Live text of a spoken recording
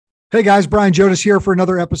Hey guys, Brian Jonas here for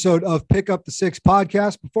another episode of Pick Up the Six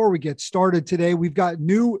podcast. Before we get started today, we've got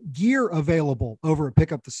new gear available over at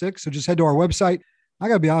Pick Up the Six. So just head to our website. I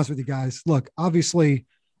got to be honest with you guys. Look, obviously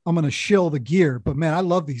I'm going to shill the gear, but man, I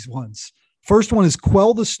love these ones. First one is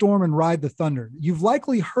Quell the Storm and Ride the Thunder. You've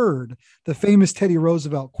likely heard the famous Teddy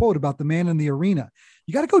Roosevelt quote about the man in the arena.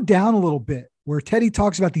 You got to go down a little bit where Teddy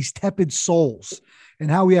talks about these tepid souls and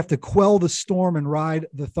how we have to quell the storm and ride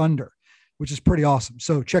the thunder, which is pretty awesome.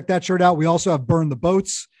 So check that shirt out. We also have Burn the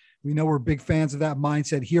Boats. We know we're big fans of that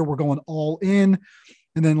mindset here. We're going all in.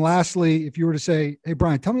 And then lastly, if you were to say, hey,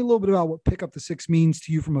 Brian, tell me a little bit about what Pick Up the Six means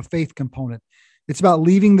to you from a faith component. It's about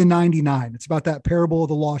leaving the 99. It's about that parable of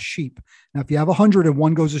the lost sheep. Now, if you have 100 and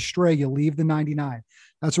one goes astray, you leave the 99.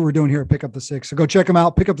 That's what we're doing here at Pick Up the Six. So go check them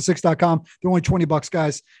out, pickupthesix.com. They're only $20,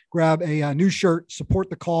 guys. Grab a new shirt, support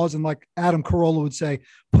the cause. And like Adam Carolla would say,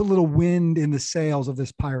 put a little wind in the sails of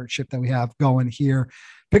this pirate ship that we have going here.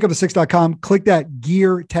 Pickupthesix.com. Click that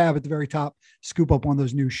gear tab at the very top. Scoop up one of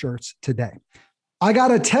those new shirts today. I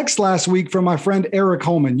got a text last week from my friend Eric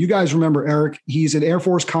Holman. You guys remember Eric. He's an Air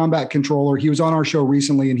Force combat controller. He was on our show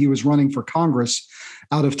recently, and he was running for Congress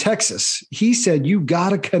out of Texas. He said, you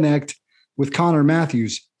got to connect with Connor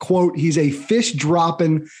Matthews. Quote, he's a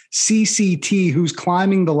fish-dropping CCT who's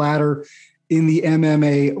climbing the ladder in the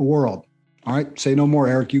MMA world. All right, say no more,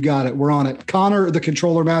 Eric. You got it. We're on it. Connor, the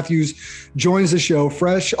controller Matthews, joins the show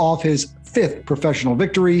fresh off his 5th professional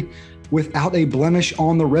victory without a blemish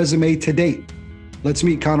on the resume to date. Let's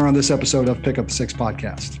meet Connor on this episode of Pick Up the Six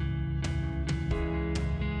podcast.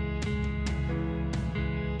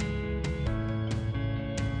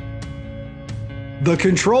 The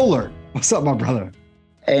controller. What's up, my brother?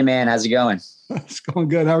 Hey, man. How's it going? It's going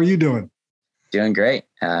good. How are you doing? Doing great.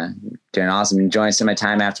 Doing awesome. Enjoying some of my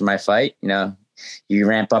time after my fight. You know, you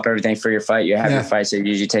ramp up everything for your fight. You have your fight, so you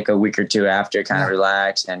usually take a week or two after, kind of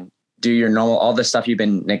relax and do your normal, all the stuff you've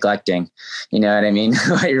been neglecting. You know what I mean?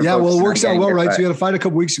 Yeah, well, it works out well, right? So you had a fight a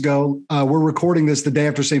couple weeks ago. We're recording this the day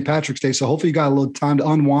after St. Patrick's Day. So hopefully you got a little time to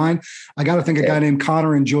unwind. I got to think a guy named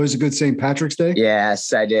Connor enjoys a good St. Patrick's Day.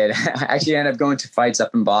 Yes, I did. I actually ended up going to fights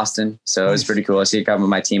up in Boston. So It was pretty cool. I see a couple of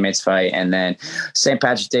my teammates fight. And then St.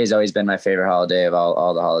 Patrick's Day has always been my favorite holiday of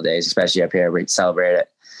all the holidays, especially up here. We celebrate it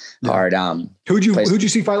hard. Who'd you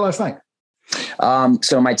see fight last night?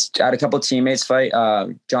 So I had a couple of teammates fight.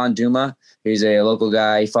 John Duma, he's a local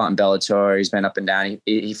guy. He fought in Bellator. He's been up and down.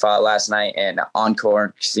 He fought last night in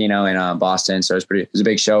Encore Casino in Boston. So it was a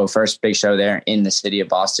big show. First big show there in the city of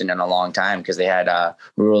Boston in a long time because they had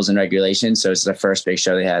rules and regulations. So it's the first big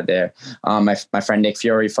show they had there. My friend Nick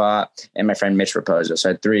Fury fought, and my friend Mitch Raposo. So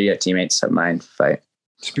I had 3 teammates of mine fight.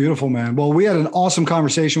 It's beautiful, man. Well, we had an awesome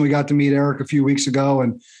conversation. We got to meet Eric a few weeks ago,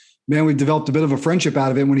 and man, we developed a bit of a friendship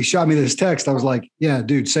out of it. When he shot me this text, I was like, yeah,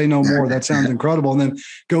 dude, say no more. That sounds incredible. And then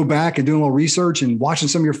go back and doing a little research and watching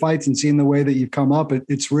some of your fights and seeing the way that you've come up.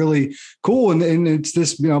 It's really cool. And it's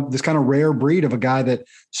this, this kind of rare breed of a guy that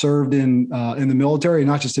served in the military,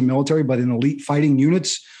 not just in military, but in elite fighting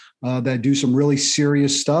units that do some really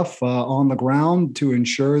serious stuff on the ground to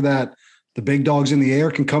ensure that the big dogs in the air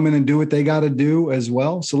can come in and do what they got to do as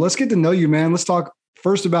well. So let's get to know you, man. Let's talk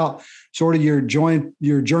first about sort of your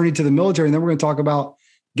journey to the military. And then we're going to talk about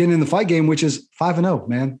getting in the fight game, which is 5-0,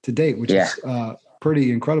 man, to date, which is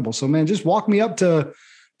pretty incredible. So, man, just walk me up to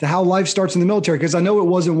how life starts in the military. Cause I know it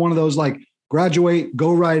wasn't one of those like graduate,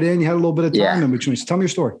 go right in. You had a little bit of time in between. So tell me your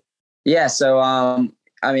story. Yeah. So,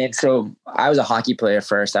 so I was a hockey player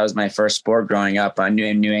first. That was my first sport growing up. I knew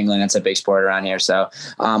in New England, that's a big sport around here. So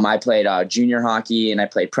I played junior hockey and I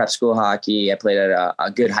played prep school hockey. I played at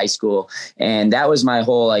a good high school. And that was my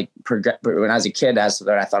whole, when I was a kid, that's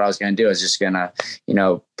what I thought I was going to do. I was just going to,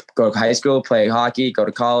 go to high school, play hockey, go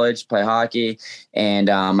to college, play hockey. And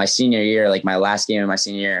my senior year, like my last game of my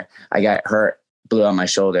senior year, I got hurt, blew out my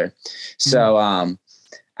shoulder. So,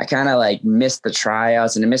 I kind of missed the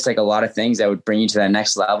tryouts and I missed a lot of things that would bring you to that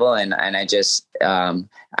next level. And I just, I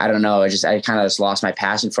don't know. I kind of just lost my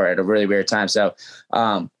passion for it at a really weird time. So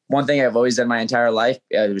one thing I've always done my entire life,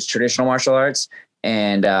 it was traditional martial arts.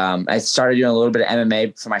 And I started doing a little bit of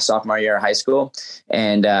MMA for my sophomore year of high school.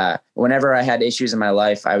 And whenever I had issues in my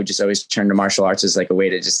life, I would just always turn to martial arts as a way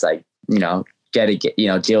to just deal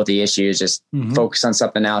with the issues, just focus on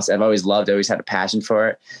something else. I've always always had a passion for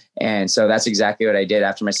it. And so that's exactly what I did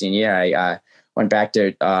after my senior year. I went back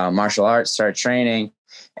to martial arts, started training.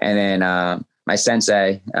 And then my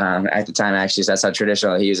sensei at the time, actually, so that's how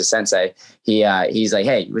traditional he was a sensei. He's like,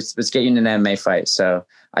 hey, let's get you in an MMA fight. So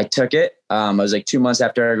I took it. I was 2 months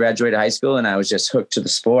after I graduated high school and I was just hooked to the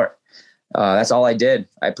sport. That's all I did.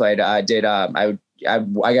 I got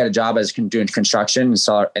a job as doing construction,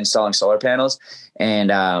 installing solar panels.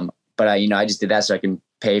 And but I just did that so I can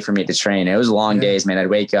pay for me to train. It was long days, man. I'd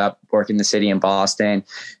wake up, work in the city in Boston,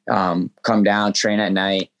 come down, train at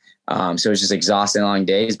night. So it was just exhausting long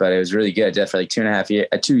days, but it was really good. I did it for like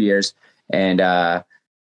 2 years. And, I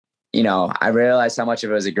realized how much of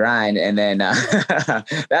it was a grind. And then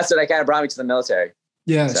that's what kind of brought me to the military.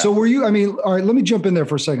 Yeah. So were you, all right, let me jump in there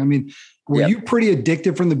for a second. Were you pretty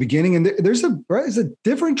addicted from the beginning? And there's a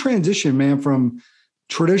different transition, man, from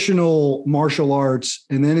traditional martial arts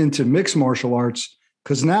and then into mixed martial arts.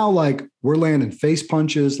 Cause now like we're landing face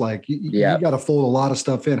punches, like you got to fold a lot of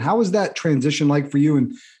stuff in. How was that transition like for you?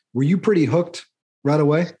 And were you pretty hooked right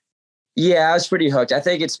away? Yeah, I was pretty hooked. I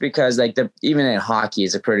think it's because like even in hockey,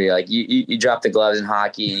 it's a pretty like you drop the gloves in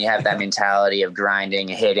hockey and you have that mentality of grinding,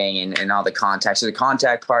 hitting, and all the contact. So the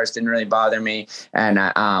contact parts didn't really bother me, and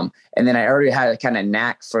then I already had a kind of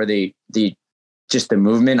knack for the just the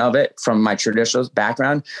movement of it from my traditional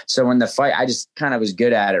background. So when the fight, I just kind of was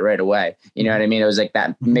good at it right away. You know what I mean? It was like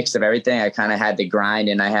that mix of everything. I kind of had the grind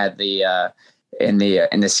and I had the in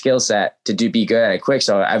the skill set to be good at it quick.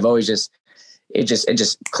 So I've always it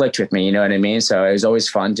just clicked with me. You know what I mean? So it was always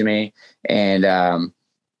fun to me. And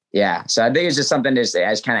so I think it's just something that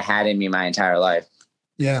I just kind of had in me my entire life.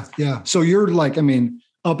 Yeah. Yeah. So you're like,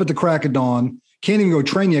 up at the crack of dawn, can't even go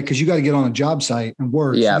train yet because you got to get on a job site and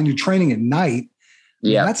work. Yeah. And you're training at night.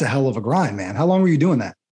 Yeah. That's a hell of a grind, man. How long were you doing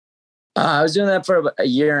that? I was doing that for about a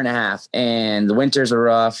year and a half, and the winters were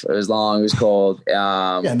rough. It was long. It was cold.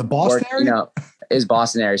 In the Boston area? Is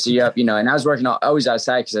Boston area. So and I was working always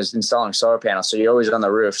outside because I was installing solar panels. So you're always on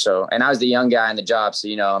the roof. So, and I was the young guy in the job. So,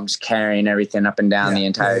 I'm just carrying everything up and down the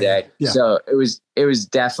entire day. Yeah. So it was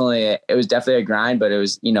definitely a grind, but it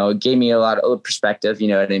was, it gave me a lot of perspective. You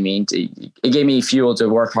know what I mean? It gave me fuel to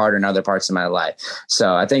work harder in other parts of my life.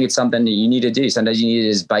 So I think it's something that you need to do. Sometimes you need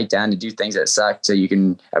to just bite down to do things that suck so you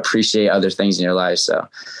can appreciate other things in your life. So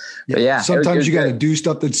sometimes you got to do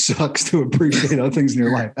stuff that sucks to appreciate other things in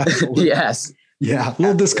your life. Absolutely. Yes. Yeah. A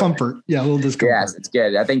little discomfort. Yeah. A little discomfort. Yes, it's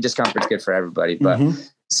good. I think discomfort's good for everybody. But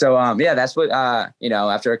so, that's what,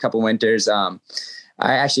 after a couple winters, I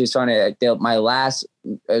actually was funny. It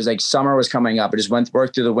was like summer was coming up. I just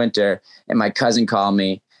worked through the winter, and my cousin called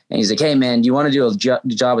me and he's like, "Hey man, do you want to do a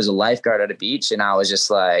job as a lifeguard at a beach?" And I was just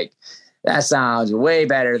like, that sounds way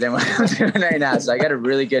better than what I'm doing right now. So I got a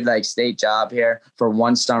really good state job here for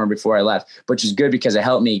one summer before I left, which is good because it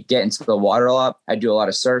helped me get into the water a lot. I do a lot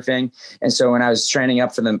of surfing. And so when I was training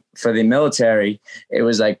up for the military, it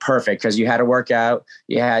was perfect because you had to work out,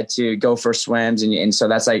 you had to go for swims. And so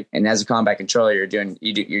that's and as a combat controller, you're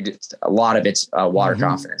a lot of it's water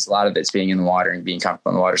confidence. A lot of it's being in the water and being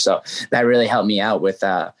comfortable in the water. So that really helped me out with,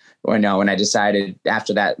 when I decided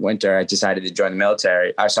after that winter, I decided to join the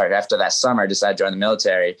military. After that summer, I decided to join the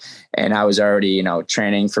military, and I was already,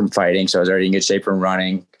 training from fighting. So I was already in good shape from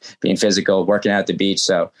running, being physical, working out at the beach.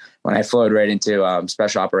 So when I flowed right into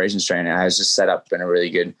special operations training, I was just set up in a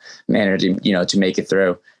really good manner to make it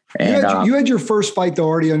through. And you had your first fight though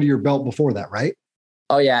already under your belt before that, right?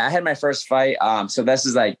 Oh yeah, I had my first fight. So this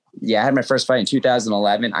is I had my first fight in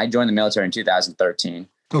 2011. I joined the military in 2013.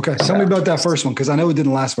 Okay. Tell me about that first one, because I know it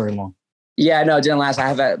didn't last very long. Yeah, no, it didn't last. I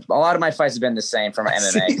have a lot of my fights have been the same from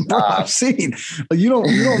MMA. I've seen. You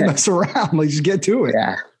don't mess around. Just get to it.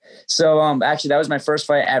 Yeah. So actually, that was my first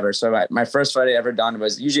fight ever. So my first fight I ever done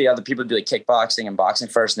was usually other people do kickboxing and boxing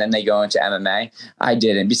first, and then they go into MMA. I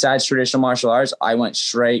didn't. Besides traditional martial arts, I went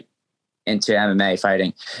straight into MMA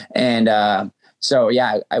fighting, and I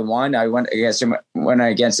won. I went against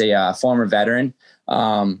a former veteran,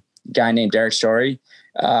 guy named Derek Story.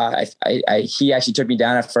 He actually took me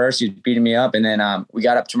down at first. He was beating me up, and then we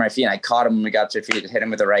got up to my feet, and I caught him when we got up to our feet, hit him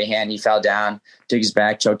with the right hand. He fell down, took his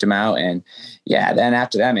back, choked him out, and then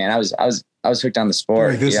after that, man, I was hooked on the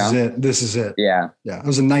sport. This is it. Yeah. It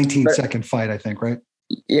was a 19-second fight, I think, right?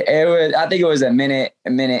 Yeah, it was. I think it was a minute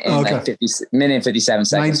and 57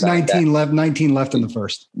 seconds. 19 left in the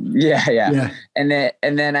first. Yeah. And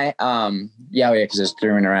then I because there's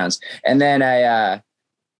 3 minute rounds, and then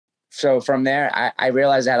so from there, I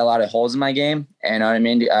realized I had a lot of holes in my game. You know what I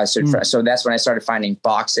mean? So that's when I started finding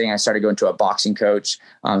boxing. I started going to a boxing coach,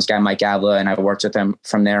 this guy, Mike Avila, and I worked with him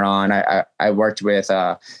from there on. I worked with,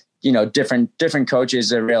 different coaches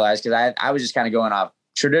to realize, because I was just kind of going off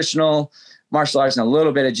traditional martial arts and a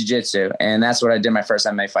little bit of jiu-jitsu. And that's what I did my first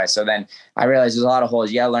MMA fight. So then I realized there's a lot of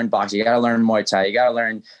holes. You got to learn boxing. You got to learn Muay Thai. You got to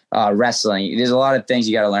learn wrestling. There's a lot of things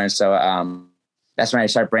you got to learn. So that's when I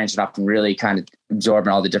started branching off and really kind of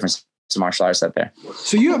absorbing all the different martial arts out there.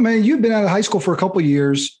 So you've been out of high school for a couple of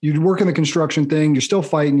years. You work in the construction thing. You're still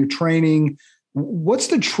fighting. You're training. What's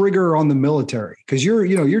the trigger on the military? Because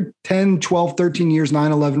you're 10, 12, 13 years,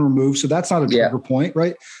 9/11 removed. So that's not a trigger point,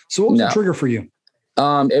 right? So what was the trigger for you?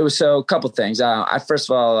 It was a couple things. First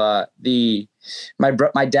of all,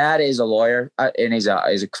 my dad is a lawyer and he's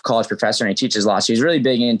a college professor and he teaches law. So he's really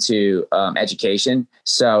big into education.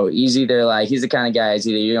 So he's the kind of guy, either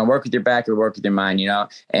you're going to work with your back or work with your mind,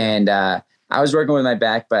 and I was working with my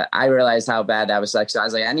back, but I realized how bad that was. So I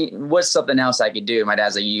was like, what's something else I could do? My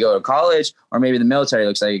dad's like, you go to college or maybe the military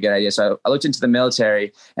looks like a good idea. So I looked into the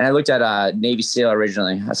military and I looked at Navy SEAL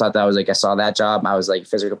originally. I thought I saw that job. I was like a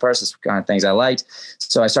physical person, kind of things I liked.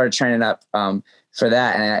 So I started training up for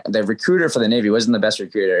that. And the recruiter for the Navy wasn't the best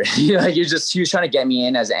recruiter. He was trying to get me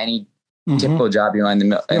in as any typical job in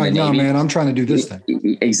the Navy. No, man, I'm trying to do this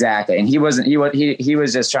thing. Exactly. And he wasn't, he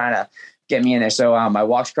was just trying to get me in there. So I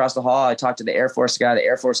walked across the hall. I talked to the Air Force guy. The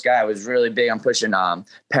Air Force guy was really big on pushing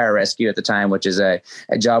pararescue at the time, which is a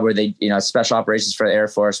job where they, special operations for the Air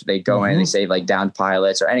Force. They go in, they save like downed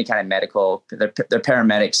pilots or any kind of medical. They're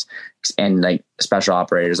paramedics and like special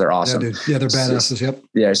operators. They're awesome. Yeah, they're badasses. Yep.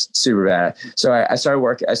 They're super bad. So I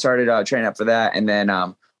started training up for that. And then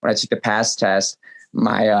when I took the PASS test,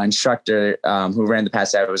 my instructor who ran the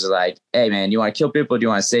PASS test was like, "Hey man, you want to kill people? Or do you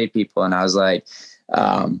want to save people?" And I was like,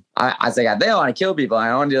 I was like, they don't want to kill people.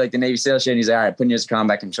 I want to do like the Navy SEAL shit. And he's like, all right, put you as a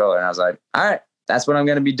combat controller. And I was like, all right, that's what I'm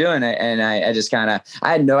going to be doing. And I just I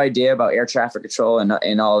had no idea about air traffic control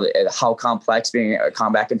and all how complex being a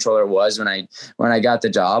combat controller was when I got the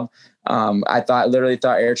job. I literally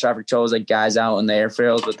thought air traffic control was like guys out in the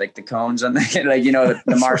airfields with like the cones on the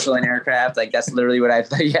marshalling aircraft. Like that's literally what I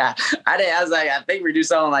thought. Yeah. I was like, I think we do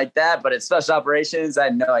something like that, but it's special operations. I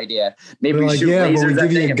had no idea. Maybe we shoot lasers. But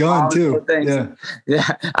we give you a gun too.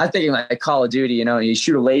 Yeah. I was thinking like Call of Duty, you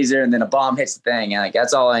shoot a laser and then a bomb hits the thing. And like,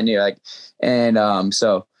 that's all I knew.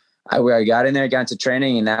 So I got in there, got into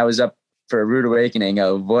training, and I was up for a rude awakening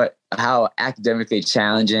of how academically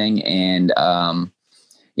challenging and,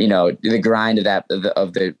 the grind of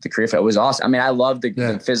the career field was awesome. I mean, I loved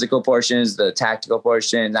the physical portions, the tactical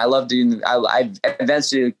portion. I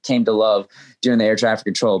eventually came to love doing the air traffic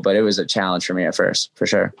control, but it was a challenge for me at first, for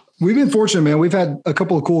sure. We've been fortunate, man. We've had a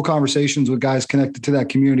couple of cool conversations with guys connected to that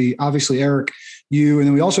community. Obviously, Eric, you, and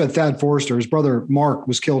then we also had Thad Forrester. His brother, Mark,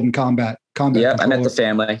 was killed in combat. Yeah, I met the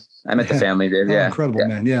family. The family, dude. Yeah. Incredible,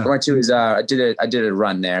 man. Yeah. I went to his, I did a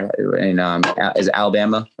run there in, is it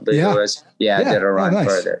Alabama? I believe it was. Yeah. I did a run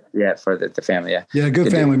for the family. Yeah. Yeah.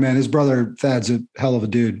 Good family, man. His brother, Thad's a hell of a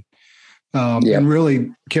dude. And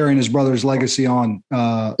really carrying his brother's legacy on.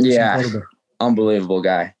 Incredible. Unbelievable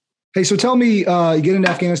guy. Hey, so tell me, you get into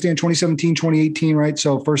Afghanistan 2017, 2018, right?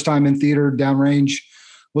 So first time in theater, downrange.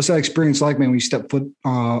 What's that experience like, man, when you step foot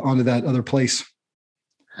onto that other place?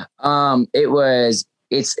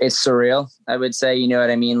 It's surreal, I would say, you know what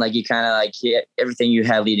I mean? Like you kind of like everything you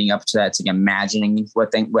had leading up to that. It's like imagining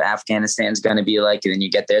what Afghanistan's going to be like. And then you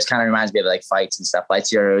get there. It kind of reminds me of like fights and stuff. Like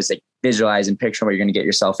you're always like visualize and picture what you're going to get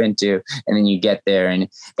yourself into. And then you get there. And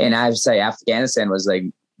I would say Afghanistan was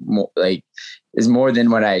is more than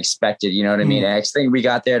what I expected. You know what I mean? I think we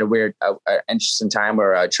got there at a weird, interesting time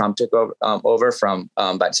where Trump took over from,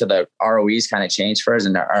 but so the ROEs kind of changed for us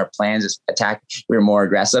and our plans is attack. We were more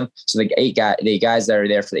aggressive. So the guys that were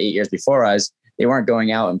there for the 8 years before us, they weren't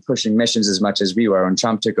going out and pushing missions as much as we were when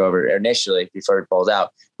Trump took over initially before he pulled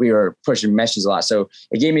out. We were pushing missions a lot. So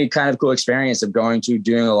it gave me a kind of cool experience of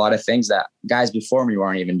doing a lot of things that guys before me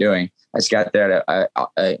weren't even doing. I just got there at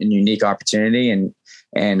a unique opportunity and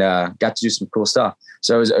got to do some cool stuff.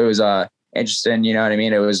 So it was interesting. You know what I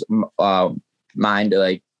mean? It was mind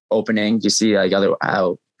like opening to see like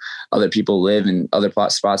how other people live in other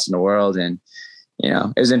spots in the world. And,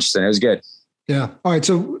 it was interesting. It was good. Yeah. All right.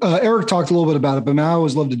 So Eric talked a little bit about it, but I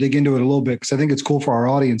always love to dig into it a little bit because I think it's cool for our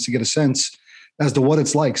audience to get a sense as to what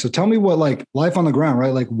it's like. So tell me what like life on the ground,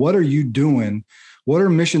 right? Like what are you doing? What are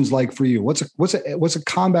missions like for you? What's a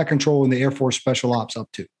combat control in the Air Force Special Ops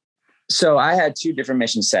up to? So I had two different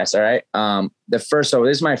mission sets. All right. This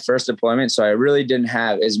is my first deployment. So I really didn't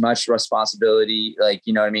have as much responsibility, like,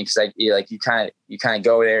 you know what I mean? Cause you kind of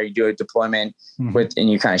go there, you do a deployment and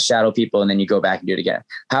you kind of shadow people and then you go back and do it again.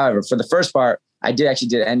 However, for the first part, I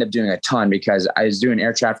did end up doing a ton because I was doing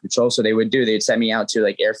air traffic control. So they'd send me out to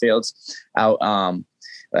like airfields out,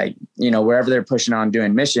 wherever they're pushing on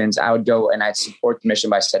doing missions, I would go and I'd support the mission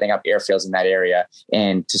by setting up airfields in that area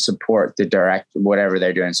and to support the direct, whatever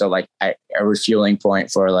they're doing. So like a refueling point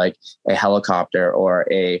for like a helicopter or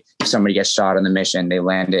if somebody gets shot on the mission, they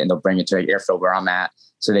land it and they'll bring it to an airfield where I'm at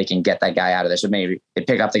so they can get that guy out of there. So maybe they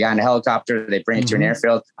pick up the guy in a helicopter, they bring it to an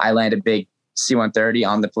airfield. I land a big C-130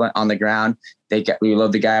 on the ground. We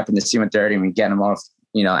load the guy up in the C-130 and we get him off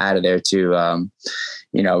out of there to,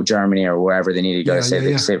 Germany or wherever they need to go to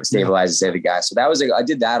stabilize and save the guy. So that was, I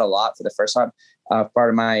did that a lot for the first time, part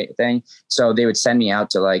of my thing. So they would send me out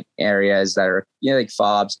to like areas that are, like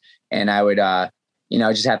FOBs, and I would,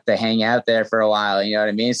 just have to hang out there for a while. You know what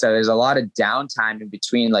I mean? So there's a lot of downtime in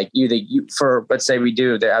between, like let's say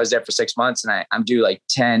I was there for 6 months and I'm due like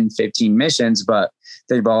 10, 15 missions, but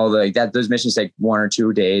they've all like that. Those missions take 1 or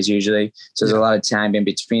 2 days usually. So there's a lot of time in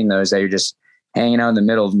between those that you're just hanging out in the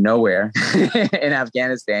middle of nowhere in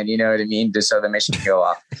Afghanistan. You know what I mean? Just so the mission can go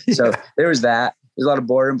off. So there was that. There's a lot of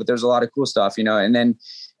boredom, but there's a lot of cool stuff, and then,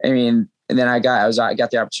 and then I got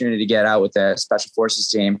the opportunity to get out with the Special Forces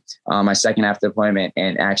team, my second after deployment,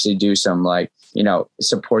 and actually do some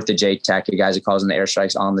support the JTAC, the guys who calls in the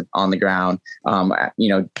airstrikes on the ground,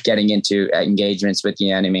 getting into engagements with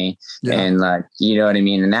the enemy, and you know what I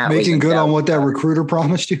mean. And that making good on what that recruiter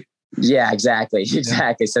promised you. Yeah, exactly. So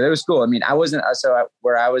that was cool. I mean, I wasn't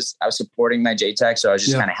I was supporting my JTAC, so I was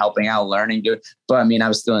just kind of helping out, learning, doing. But I mean, I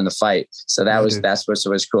was still in the fight, so that's what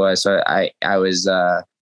was cool. So I was.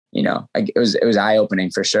 It was eye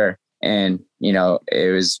opening for sure. And,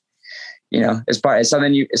 it was, it's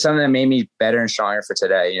something that made me better and stronger for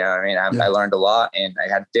today. You know what I mean? I learned a lot and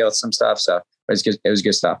I had to deal with some stuff. So it was good. It was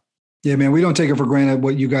good stuff. Yeah, man, we don't take it for granted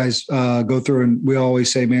what you guys go through. And we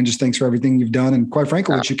always say, man, just thanks for everything you've done. And quite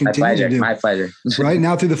frankly, what you continue to do. My pleasure. Right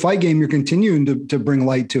now through the fight game, you're continuing to bring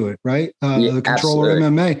light to it, right? The Controller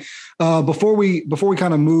MMA. Before we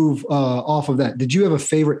kind of move off of that, did you have a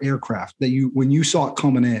favorite aircraft that when you saw it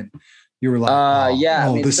coming in, you were like,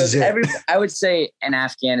 this is it. I would say in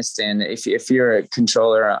Afghanistan, if you're a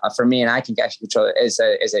controller, for me, and I can actually control it, is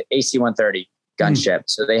a AC-130. Gunship.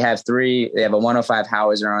 So they have a 105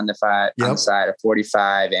 Howitzer on the side, a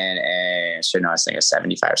 45 and I think a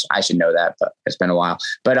 75. So I should know that, but it's been a while.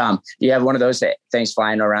 But you have one of those things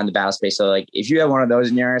flying around the battle space. So like if you have one of those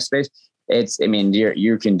in your airspace,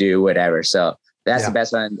 you can do whatever. So that's the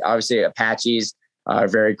best one. Obviously Apaches are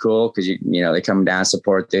very cool because they come down and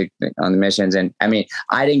support on the missions. And I mean,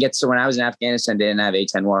 when I was in Afghanistan, they didn't have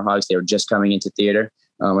A-10 Warhogs. They were just coming into theater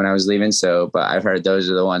when I was leaving. So, but I've heard those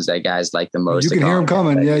are the ones that guys like the most. You can hear them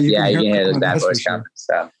coming. Yeah. You can hear those bad boys coming.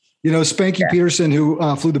 So, Spanky Peterson, who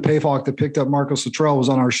flew the Pavehawk that picked up Marco Sottrell, was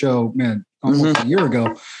on our show, man, almost a year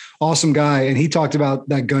ago. Awesome guy. And he talked about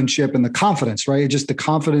that gunship and the confidence, right? Just the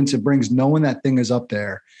confidence it brings knowing that thing is up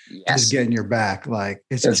there. Yes. Just getting your back. Like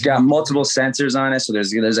it's got multiple sensors on it. So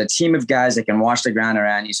there's a team of guys that can watch the ground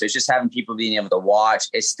around you. So it's just having people being able to watch.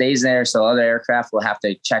 It stays there. So other aircraft will have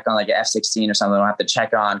to check on like an F-16 or something. They'll have to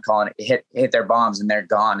check on, calling it, hit their bombs, and they're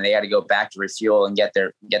gone. And they got to go back to refuel and get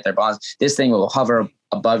their bombs. This thing will hover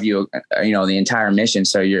above you, the entire mission.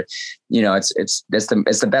 So you're, it's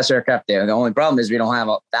the best aircraft there. The only problem is we don't have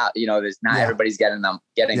that, there's not everybody's getting them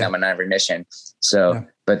on every mission. So,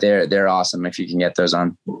 but they're awesome if you can get those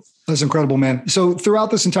on. That's incredible, man. So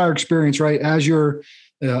throughout this entire experience, right, as you're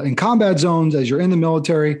in combat zones, as you're in the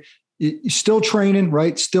military, you're still training,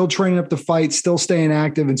 right? Still training up to fight, still staying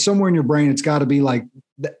active. And somewhere in your brain, it's got to be like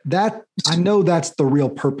that. I know that's the real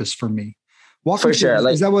purpose for me. For sure.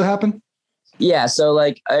 Is that what happened? Yeah. So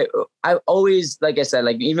like I always, like I said,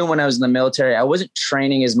 like even when I was in the military, I wasn't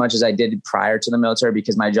training as much as I did prior to the military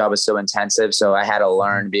because my job was so intensive. So I had to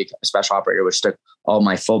learn to be a special operator, which took all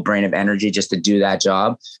my full brain of energy just to do that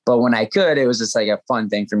job. But when I could, it was just like a fun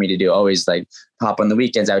thing for me to do. Always like hop on the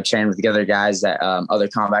weekends. I would train with the other guys that other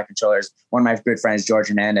combat controllers. One of my good friends, George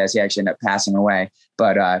Hernandez, he actually ended up passing away,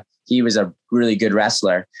 but he was a really good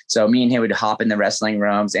wrestler. So me and him would hop in the wrestling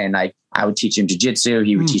rooms and I would teach him jiu-jitsu.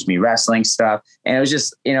 He would teach me wrestling stuff. And it was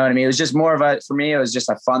just, you know what I mean? It was just more of for me, it was just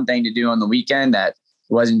a fun thing to do on the weekend that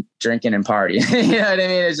wasn't drinking and partying. You know what I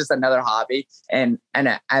mean? It's just another hobby. And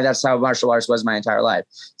that's how martial arts was my entire life.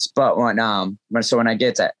 But when I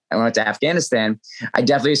went to Afghanistan, I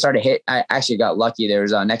definitely started I actually got lucky. There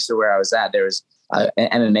was next to where I was at, there was an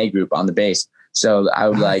MMA group on the base. So I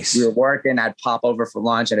would we were working, I'd pop over for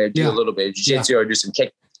lunch and I'd do a little bit of jiu-jitsu or do some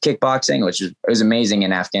kickboxing, which was amazing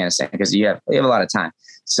in Afghanistan because you have a lot of time.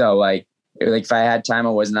 So like if I had time,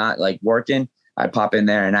 I was not like working, I'd pop in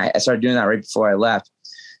there and I started doing that right before I left.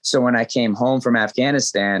 So when I came home from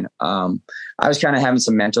Afghanistan, I was kind of having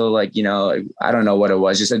some mental, I don't know what it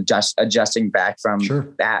was, just adjusting back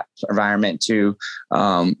from that environment to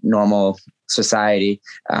normal society.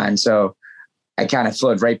 And so I kind of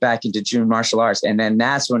flowed right back into June martial arts. And then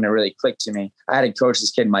that's when it really clicked to me. I had to coach this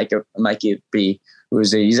kid, Mikey B,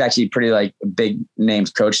 he's actually pretty like a big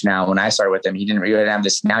named coach now. When I started with him, he didn't really have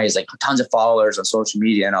this. Now he has like tons of followers on social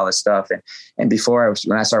media and all this stuff. And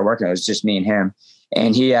when I started working, it was just me and him.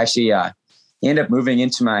 And he actually, he ended up moving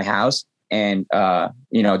into my house and,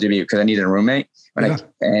 because I needed a roommate.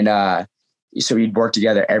 So we'd work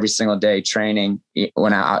together every single day training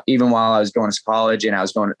even while I was going to college and I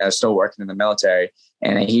was still working in the military.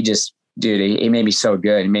 And he made me so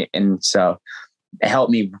good. And so it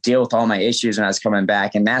helped me deal with all my issues when I was coming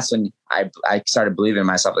back. And that's when I started believing in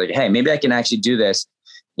myself, like, hey, maybe I can actually do this.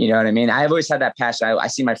 You know what I mean? I've always had that passion. I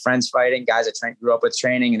see my friends fighting, guys I grew up with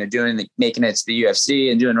training, and making it to the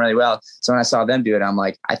UFC and doing really well. So when I saw them do it, I'm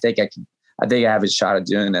like, I think I have a shot at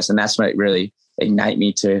doing this. And that's what really ignited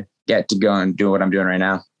me to get to go and do what I'm doing right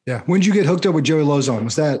now. Yeah. When did you get hooked up with Joey Lauzon?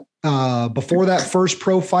 Was that before that first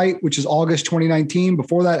pro fight, which is August 2019?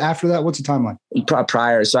 Before that, after that, what's the timeline?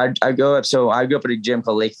 Prior. So I grew up at a gym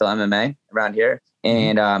called Lakeville MMA around here.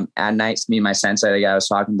 And at nights, me and my sensei, the guy I was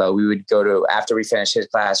talking about, we would go after we finished his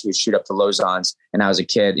class, we'd shoot up to Lauzon's. And I was a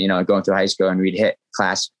kid, going through high school, and we'd hit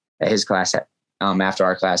his class after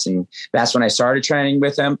our class. And that's when I started training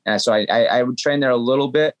with him. And so I would train there a little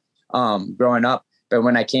bit growing up. But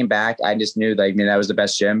when I came back, I just knew that was the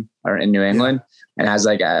best gym in New England. Yeah. And I was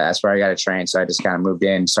like, that's where I got to train. So I just kind of moved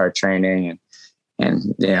in, started training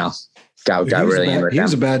and got really in with him. He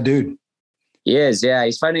was a bad dude. He is. Yeah.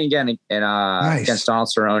 He's fighting again against Donald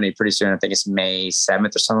Cerrone pretty soon. I think it's May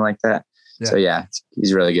 7th or something like that. Yeah. So yeah,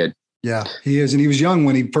 he's really good. Yeah, he is. And he was young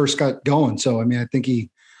when he first got going. So, I mean, I think he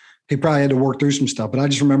probably had to work through some stuff, but I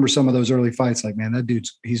just remember some of those early fights. Like, man, that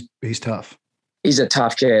dude's, he's tough. He's a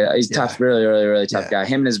tough kid. He's tough, really, really, really tough guy.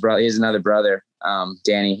 Him and his brother, he has another brother,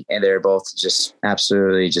 Danny, and they're both just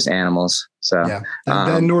absolutely just animals. So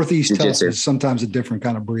that Northeast tough is sometimes a different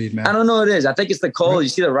kind of breed, man. I don't know what it is. I think it's the cold. You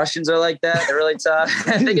see the Russians are like that. They're really tough.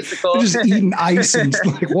 I think it's the cold. They're just eating ice and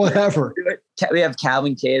like whatever. We have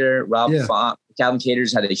Calvin Kattar, Rob Font. Calvin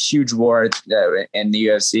Kattar's had a huge war in the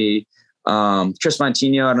UFC. Chris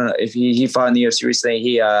Montino, I don't know if he fought in the UFC recently.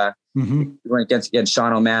 He went against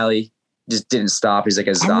Sean O'Malley. Just didn't stop. He's like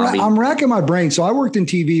a zombie. I'm racking my brain. So I worked in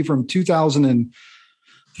TV from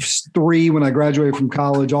 2003 when I graduated from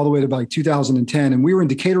college all the way to like 2010. And we were in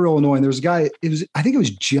Decatur, Illinois. And there was a guy, I think it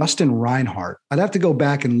was Justin Reinhart. I'd have to go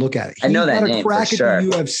back and look at it. I know that name for sure. At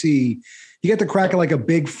the UFC. He got the crack at like a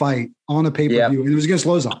big fight on a pay-per-view. And it was against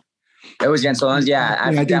Lauzon. It was against Lauzon. Yeah.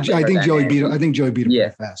 I think Joey beat him. I think Joey beat him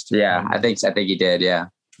pretty fast. Yeah. I think he did. Yeah.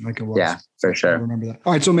 Like it was. Yeah, for sure. I remember that.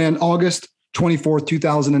 All right. So man, August 24th,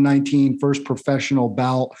 2019, first professional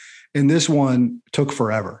bout. And this one took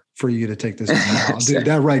forever for you to take this one out. Dude,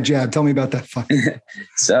 that right jab. Tell me about that fight.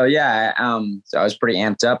 So I was pretty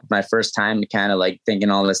amped up my first time, kind of like thinking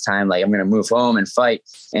all this time, like I'm going to move home and fight.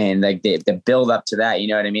 And like the build up to that, you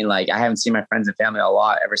know what I mean? Like I haven't seen my friends and family a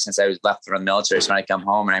lot ever since I was left from the military. So when I come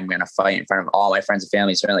home and I'm going to fight in front of all my friends and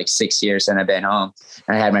family, it's been like 6 years since I've been home.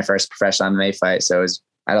 And I had my first professional MMA fight. So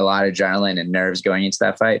I had a lot of adrenaline and nerves going into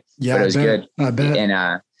that fight. Yeah, but it was good. I bet.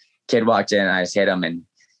 And kid walked in and I just hit him and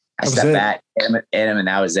I stepped back, hit him, and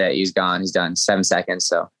that was it. He's gone. He's done 7 seconds.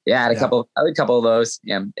 So I had a couple of those.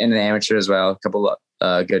 Yeah, in the amateur as well. A couple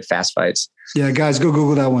of good fast fights. Yeah, guys, go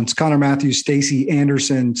Google that one. It's Connor Matthews, Stacy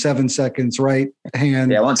Anderson, 7 seconds, right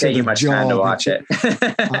hand. Yeah, it won't take you much time to watch it.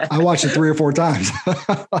 I watched it 3 or 4 times.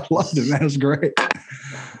 I loved it, man. It was great.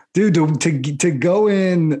 Dude, to go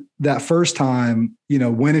in that first time,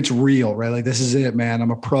 when it's real, right? Like, this is it, man.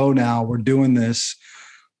 I'm a pro now. We're doing this.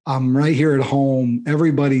 I'm right here at home.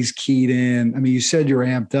 Everybody's keyed in. I mean, you said you're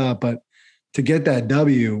amped up, but to get that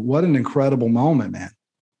W, what an incredible moment, man.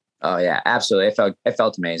 Oh yeah, absolutely. It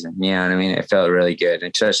felt amazing. You know what I mean? It felt really good,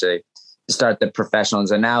 especially to start the professionals.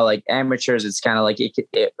 And now like amateurs, it's kind of like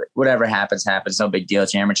whatever happens. No big deal.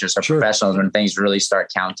 It's amateurs or professionals when things really start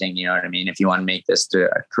counting. You know what I mean? If you want to make this to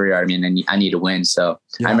a career, I mean, then I need to win. So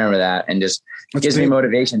I remember that, and just gives me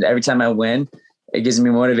motivation. Every time I win, it gives me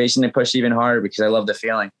motivation to push even harder because I love the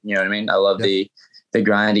feeling. You know what I mean? I love the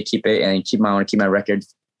grind to keep it and I want to keep my record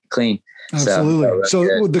clean. Absolutely.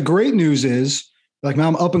 So the great news is, like, now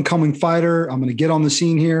I'm up and coming fighter. I'm going to get on the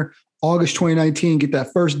scene here. August 2019, get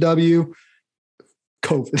that first W.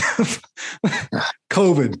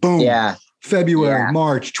 COVID, boom. Yeah. February,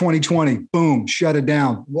 March 2020, boom, shut it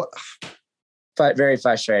down. What? Very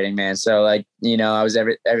frustrating, man. So like, I was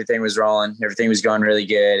everything was rolling, everything was going really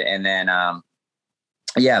good, and then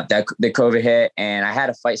the COVID hit, and I had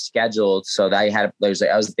a fight scheduled. So I was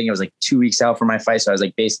thinking it was like 2 weeks out from my fight. So I was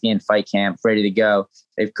like basically in fight camp, ready to go.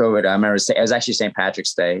 If COVID, I remember it was actually St.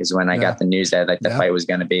 Patrick's Day is when I got the news that the fight was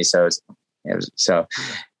going to be. So it was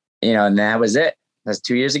and that was it. That's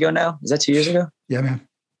 2 years ago now. Is that 2 years ago? Yeah, man.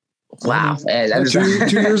 Wow. Man, that was 2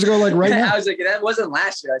 years ago, like right now. I was like, that wasn't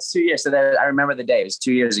last year. That's 2 years. So I remember the day. It was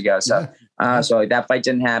 2 years ago. So, so like that fight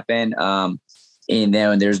didn't happen. And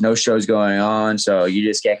then there's no shows going on. So you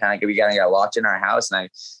just we got locked in our house. And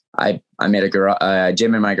I made a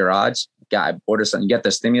gym in my garage. I ordered something, get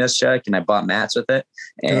the stimulus check, and I bought mats with it,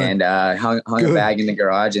 and hung a bag in the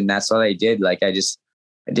garage, and that's all I did. Like I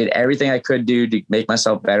did everything I could do to make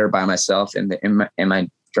myself better by myself in my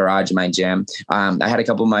garage, in my gym. I had a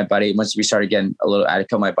couple of my buddies, once we started getting I had a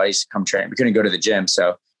couple of my buddies to come train. We couldn't go to the gym,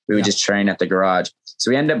 so we would just train at the garage.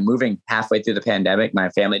 So we ended up moving halfway through the pandemic. My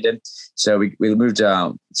family did. So we moved.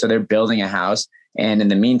 So they're building a house. And in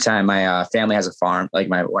the meantime, my family has a farm. Like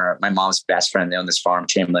my mom's best friend, they own this farm,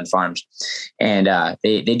 Chamberlain Farms, and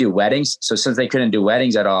they do weddings. So since they couldn't do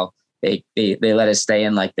weddings at all, they let us stay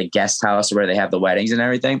in like the guest house where they have the weddings and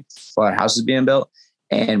everything while our house is being built,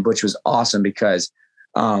 and which was awesome because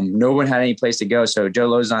no one had any place to go. So Joe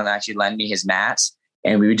Lozon actually lent me his mats.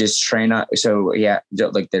 And we would just train up. So yeah,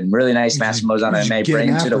 like the really nice mats from Lozon, and may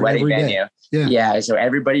bring to the wedding venue. Yeah. So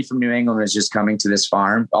everybody from New England was just coming to this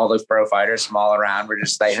farm. All those pro fighters from all around were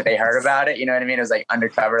just like, they heard about it. You know what I mean? It was like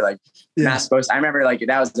undercover, like not supposed. I remember like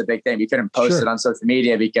that was the big thing. You couldn't post it on social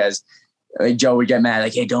media because like Joe would get mad.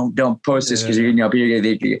 Like, hey, don't post this because you're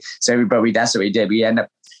so. But that's what we did. We ended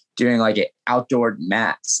up doing like an outdoor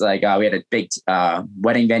mats. Like we had a big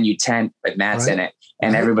wedding venue tent with mats in it.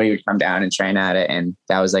 And everybody would come down and train at it. And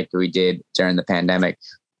that was like what we did during the pandemic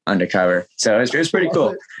undercover. So it was pretty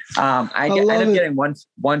cool. I ended up getting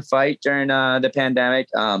one fight during the pandemic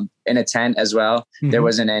in a tent as well. Mm-hmm. There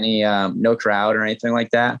wasn't any, no crowd or anything like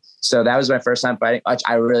that. So that was my first time fighting, which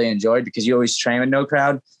I really enjoyed because you always train with no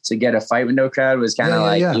crowd. So get a fight with no crowd was kind of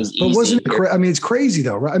it was easy. But wasn't it I mean, it's crazy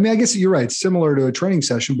though, right? I mean, I guess you're right. It's similar to a training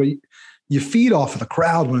session, but you feed off of the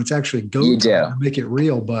crowd when it's actually go time to make it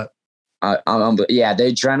real. But the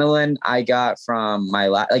adrenaline I got from my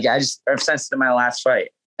I've sensed in my last fight.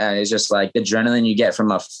 It's just like the adrenaline you get from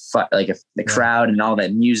the crowd and all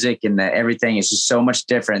that music and everything is just so much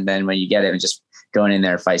different than when you get it and just going in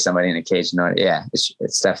there and fight somebody in a cage.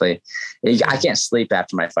 It's definitely. I can't sleep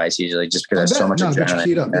after my fights usually just because there's so much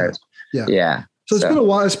adrenaline. Yeah. So it's been a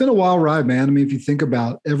while. It's been a wild ride, man. I mean, if you think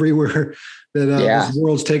about everywhere that this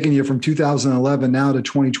world's taken you from 2011 now to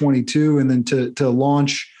 2022, and then to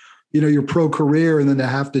launch, your pro career, and then to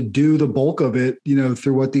have to do the bulk of it,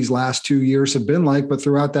 through what these last 2 years have been like. But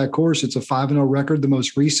throughout that course, it's a 5-0 record, the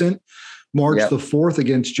most recent, March the 4th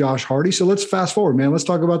against Josh Hardy. So let's fast forward, man. Let's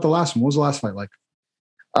talk about the last one. What was the last fight like?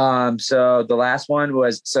 So the last one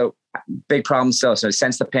was big problem still. So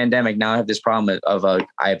since the pandemic, now I have this problem of I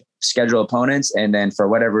have scheduled opponents, and then for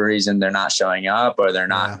whatever reason they're not showing up or they're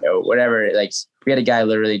not whatever. Like we had a guy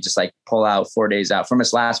literally just like pull out 4 days out from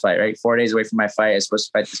his last fight. Right, 4 days away from my fight, I was supposed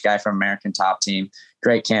to fight this guy from American Top Team,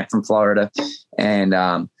 great camp from Florida,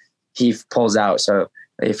 and he pulls out. So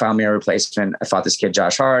they found me a replacement. I fought this kid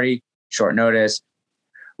Josh Hardy, short notice.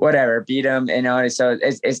 Whatever, beat him, so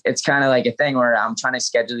it's kind of like a thing where I'm trying to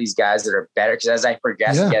schedule these guys that are better because as I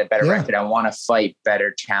progress and get a better record, I want to fight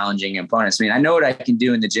better, challenging opponents. I mean, I know what I can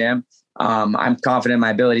do in the gym. I'm confident in my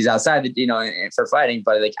abilities outside, for fighting,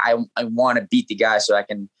 but like I want to beat the guy so I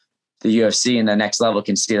can, the UFC and the next level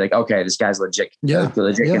can see like, okay, this guy's legit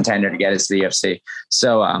contender to get us to the UFC.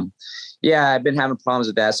 So, I've been having problems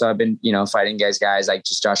with that. So I've been, fighting guys like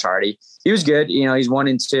just Josh Hardy. He was good. He's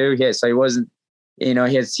 1-2. So he wasn't. He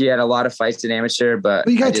had a lot of fights in amateur, but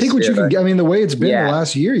you got to take what you can get. I mean, the way it's been the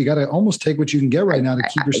last year, you got to almost take what you can get right now to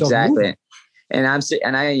keep yourself moving. And I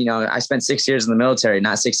spent 6 years in the military,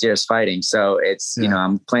 not 6 years fighting. So it's,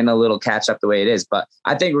 I'm playing a little catch up the way it is, but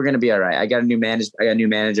I think we're going to be all right. I got a new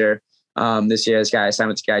manager this year. This guy, I signed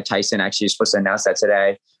with this guy, Tyson, actually is supposed to announce that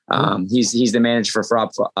today. He's the manager for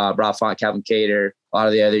Rob Font, Calvin Cater, a lot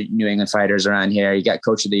of the other New England fighters around here. He got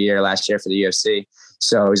coach of the year last year for the UFC.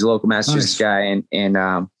 So he's a local Massachusetts guy.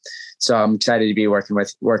 And so I'm excited to be working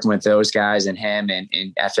with those guys and him. And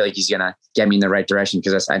I feel like he's going to get me in the right direction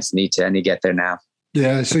because I need to get there now.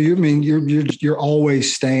 Yeah. So you're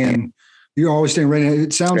always staying ready.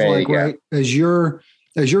 It sounds like, right, as you're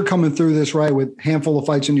coming through this, right, with a handful of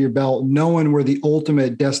fights under your belt, knowing where the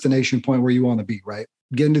ultimate destination point where you want to be, right?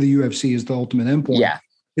 Getting to the UFC is the ultimate endpoint. Yeah.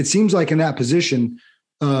 It seems like in that position,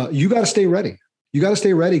 you got to stay ready. You got to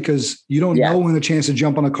stay ready because you don't know when the chance to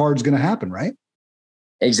jump on a card is going to happen, right?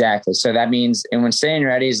 Exactly. So that means, and when staying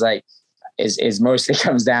ready is mostly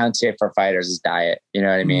comes down to for fighters is diet. You know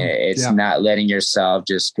what I mean? It's not letting yourself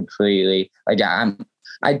just completely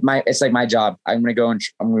it's like my job. I'm going to go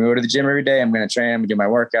to the gym every day. I'm going to train. I'm going to do my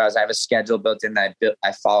workouts. I have a schedule built in that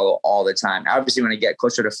I follow all the time. Obviously, when I get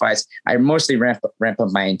closer to fights, I mostly ramp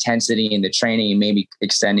up my intensity in the training and maybe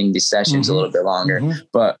extending the sessions a little bit longer.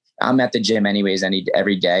 But I'm at the gym anyways,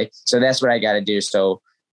 every day. So that's what I got to do. So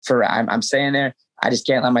I'm staying there. I just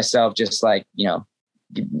can't let myself just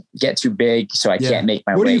get too big, so I can't make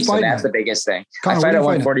my weight. So that's the biggest thing. Connor, I fight at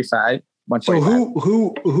 145. So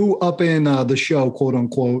who up in the show, quote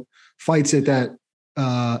unquote, fights at that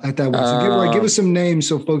weight? So give us some names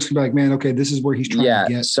so folks can be like, man, okay, this is where he's trying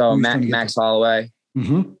to get. So Max Holloway,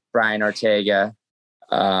 Brian Ortega,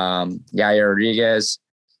 Yair Rodriguez,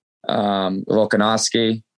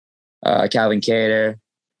 Volkanovski, Calvin Kattar,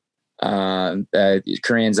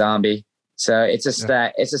 Korean Zombie. So it's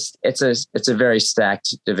a very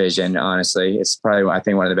stacked division. Honestly, it's probably, I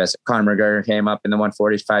think, one of the best. Conor McGregor came up in the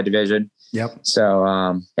 145 division. Yep. So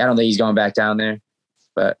I don't think he's going back down there,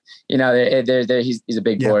 but he's a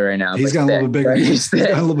big boy right now. He's got a little bit bigger. He's got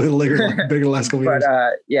a little bit bigger the last couple years.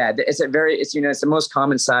 But it's the most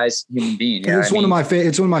common size human being. It's one of my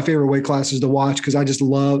favorite weight classes to watch because I just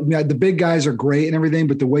love. The big guys are great and everything,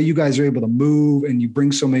 but the way you guys are able to move and you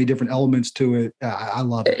bring so many different elements to it, I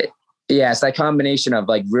love it. Yeah, it's that combination of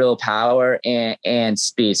like real power and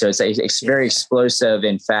speed. So it's very explosive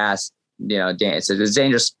and fast. It's a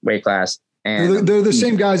dangerous weight class. And they're the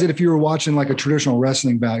same guys that if you were watching like a traditional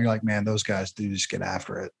wrestling bout, you're like, man, those guys do just get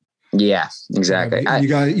after it. Yeah, exactly. You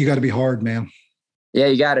got to be hard, man. Yeah,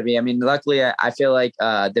 you got to be. I mean, luckily, I feel like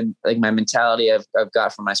my mentality I've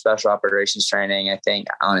got from my special operations training. I think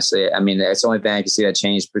honestly, I mean, it's the only thing I can see that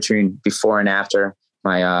changed between before and after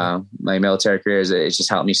my military career. It's just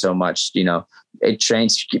helped me so much. It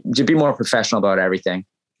trains to be more professional about everything.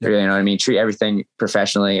 You know what I mean? Treat everything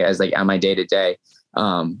professionally as like on my day to day.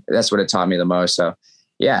 That's what it taught me the most. So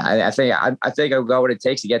yeah, I think I've got what it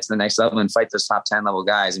takes to get to the next level and fight those top 10 level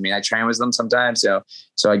guys. I mean, I train with them sometimes. So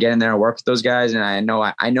I get in there and work with those guys, and I know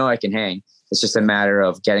I can hang. It's just a matter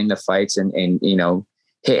of getting the fights and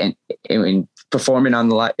hitting and performing on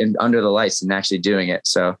the light and under the lights and actually doing it.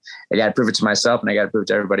 So I got to prove it to myself and I got to prove it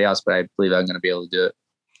to everybody else, but I believe I'm going to be able to do it.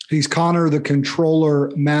 He's Connor, the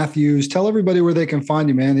Controller Matthews. Tell everybody where they can find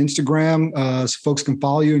you, man. Instagram, so folks can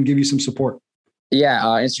follow you and give you some support. Yeah,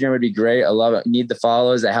 Instagram would be great. I love it. Need the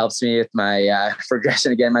follows. That helps me with my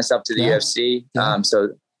progression of getting myself to the UFC. Yeah. So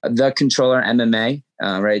the Controller MMA,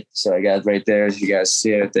 right? So I got it right there. As you guys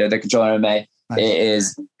see it there, the Controller MMA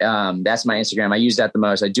is that's my Instagram. I use that the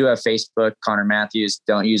most. I do have Facebook, Connor Matthews.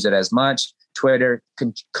 Don't use it as much. Twitter,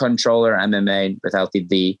 Controller MMA without the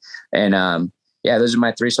V. And those are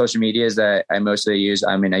my three social medias that I mostly use.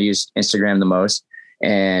 I mean, I use Instagram the most,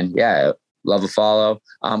 and love a follow.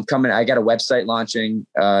 I got a website launching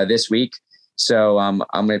this week. So I'm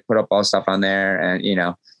going to put up all the stuff on there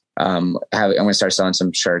and, I'm going to start selling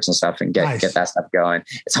some shirts and stuff and get that stuff going.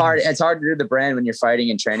 It's hard. It's hard to do the brand when you're fighting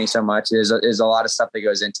and training so much. There's a lot of stuff that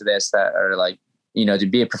goes into this that are like, to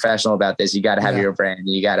be a professional about this, you got to have your brand.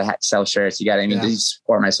 You got to sell shirts. You got to, to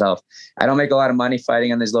support myself. I don't make a lot of money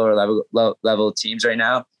fighting on these lower level teams right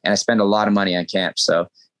now. And I spend a lot of money on camp. So,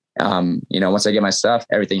 once I get my stuff,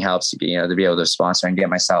 everything helps, to be able to sponsor and get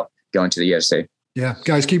myself going to the UFC. Yeah.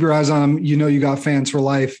 Guys, keep your eyes on them. You got fans for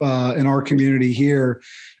life in our community here.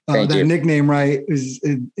 That nickname, right?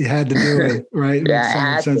 It had to do it, right? Yeah,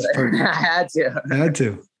 I had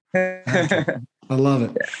to. I love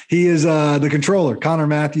it. He is the Controller, Connor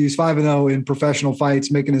Matthews, 5-0 in professional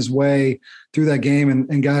fights, making his way through that game.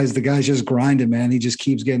 And guys, the guy's just grinding, man. He just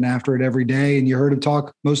keeps getting after it every day. And you heard him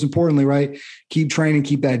talk, most importantly, right? Keep training,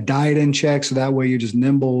 keep that diet in check. So that way you're just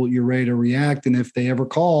nimble, you're ready to react. And if they ever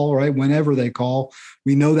call, right, whenever they call,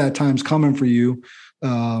 we know that time's coming for you.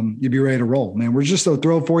 You'll be ready to roll, man. We're just so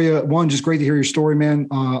thrilled for you. One, just great to hear your story, man.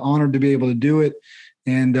 Honored to be able to do it.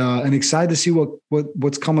 And excited to see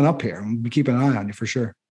what's coming up here. We'll be keeping an eye on you for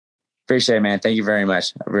sure. Appreciate it, man. Thank you very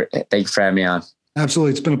much. Thank you for having me on.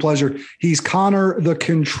 Absolutely. It's been a pleasure. He's Connor, the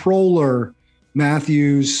Controller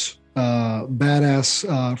Matthews,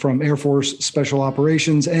 badass from Air Force Special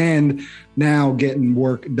Operations, and now getting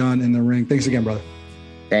work done in the ring. Thanks again, brother.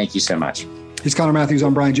 Thank you so much. He's Connor Matthews.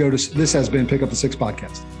 I'm Brian Jodis. This has been Pick Up the Six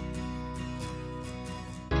Podcast.